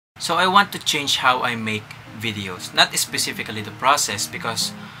So I want to change how I make videos, not specifically the process,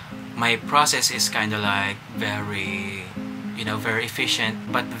 because my process is kind of like very efficient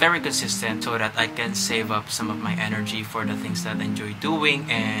but very consistent, so that I can save up some of my energy for the things that I enjoy doing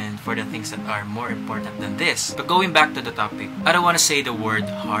and for the things that are more important than this. But going back to the topic, I don't want to say the word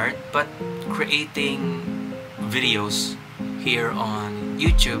hard, but creating videos here on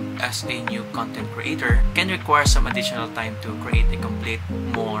YouTube as a new content creator can require some additional time to create a complete,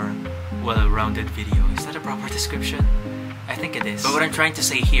 more well-rounded video. Is that a proper description? I think it is. But what I'm trying to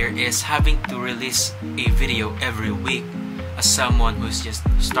say here is having to release a video every week as someone who's just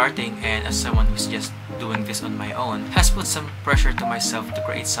starting and as someone who's just doing this on my own has put some pressure to myself to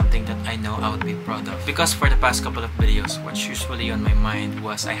create something that I know I would be proud of. Because for the past couple of videos, what's usually on my mind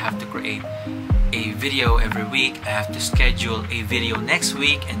was I have to create a video every week, I have to schedule a video next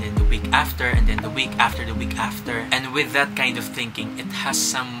week, and then the week after, and then the week after the week after. And with that kind of thinking, it has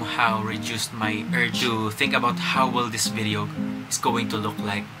somehow reduced my urge to think about how will this video is going to look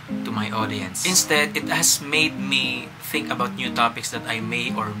like to my audience. Instead, it has made me think about new topics that I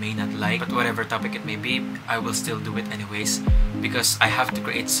may or may not like, but whatever topic it may be, I will still do it anyways, because I have to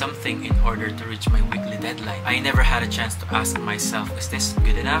create something in order to reach my weekly deadline. I never had a chance to ask myself, is this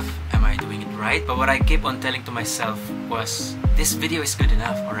good enough? Am I doing it right? But what I keep on telling to myself was, this video is good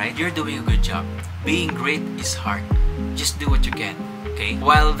enough, alright? You're doing a good job. Being great is hard. Just do what you can. Okay?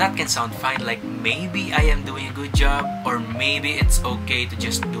 While that can sound fine, like maybe I am doing a good job, or maybe it's okay to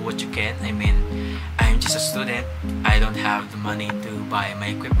just do what you can. I mean, I'm just a student. I don't have the money to buy my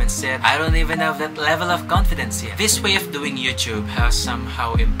equipment yet. I don't even have that level of confidence yet. This way of doing YouTube has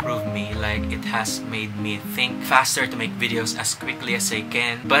somehow improved me. Like, it has made me think faster to make videos as quickly as I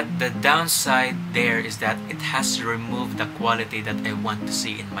can. But the downside there is that it has removed the quality that I want to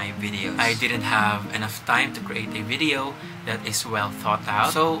see in my videos. I didn't have enough time to create a video that is well thought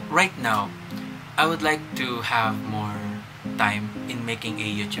out. So right now, I would like to have more time in making a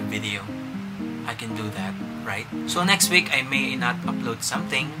YouTube video. I can do that, right? So next week, I may not upload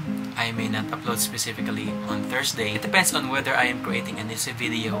something. I may not upload specifically on Thursday. It depends on whether I am creating an easy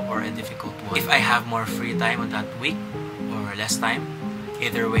video or a difficult one. If I have more free time on that week or less time,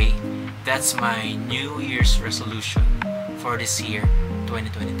 either way, that's my New Year's resolution for this year,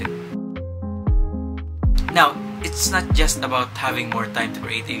 2022. Now, it's not just about having more time to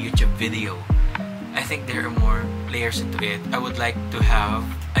create a YouTube video. I think there are more layers into it. I would like to have,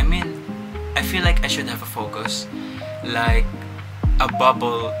 I feel like I should have a focus, like a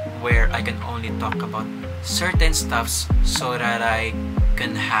bubble where I can only talk about certain stuffs so that I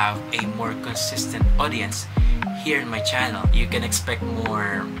can have a more consistent audience here in my channel. You can expect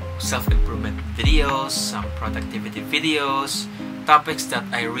more self-improvement videos, some productivity videos, topics that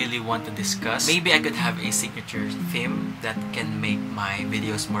I really want to discuss. Maybe I could have a signature theme that can make my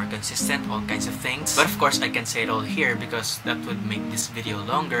videos more consistent, all kinds of things. But of course, I can say it all here because that would make this video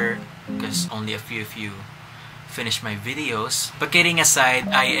longer, because only a few of you finish my videos. But kidding aside,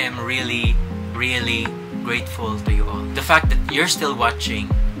 I am really, really grateful to you all. The fact that you're still watching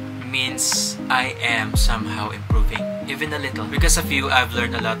means I am somehow improving, even a little. Because of you, I've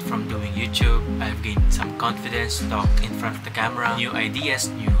learned a lot from doing YouTube. I've gained some confidence to talk in front of the camera, new ideas,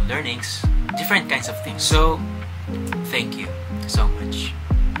 new learnings, different kinds of things. So, thank you so much.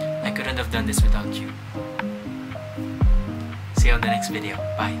 I couldn't have done this without you. See you on the next video.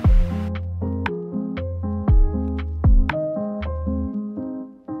 Bye.